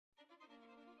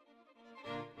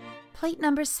Plate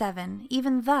number 7,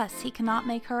 even thus he cannot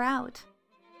make her out.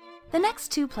 The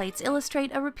next two plates illustrate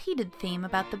a repeated theme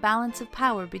about the balance of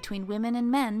power between women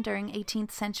and men during 18th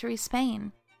century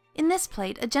Spain. In this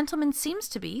plate, a gentleman seems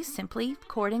to be simply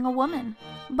courting a woman.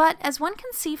 But as one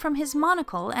can see from his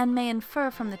monocle and may infer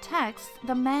from the text,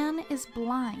 the man is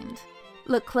blind.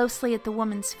 Look closely at the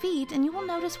woman's feet and you will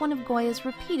notice one of Goya's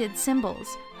repeated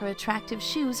symbols. Her attractive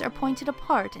shoes are pointed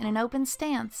apart in an open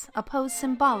stance, a pose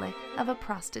symbolic of a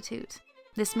prostitute.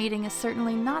 This meeting is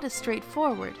certainly not as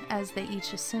straightforward as they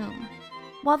each assume.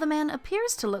 While the man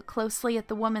appears to look closely at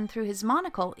the woman through his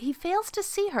monocle, he fails to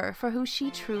see her for who she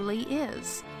truly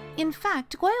is. In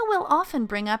fact, Goya will often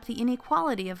bring up the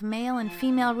inequality of male and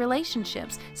female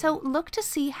relationships, so look to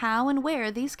see how and where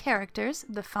these characters,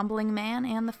 the fumbling man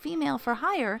and the female for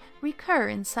hire, recur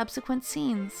in subsequent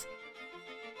scenes.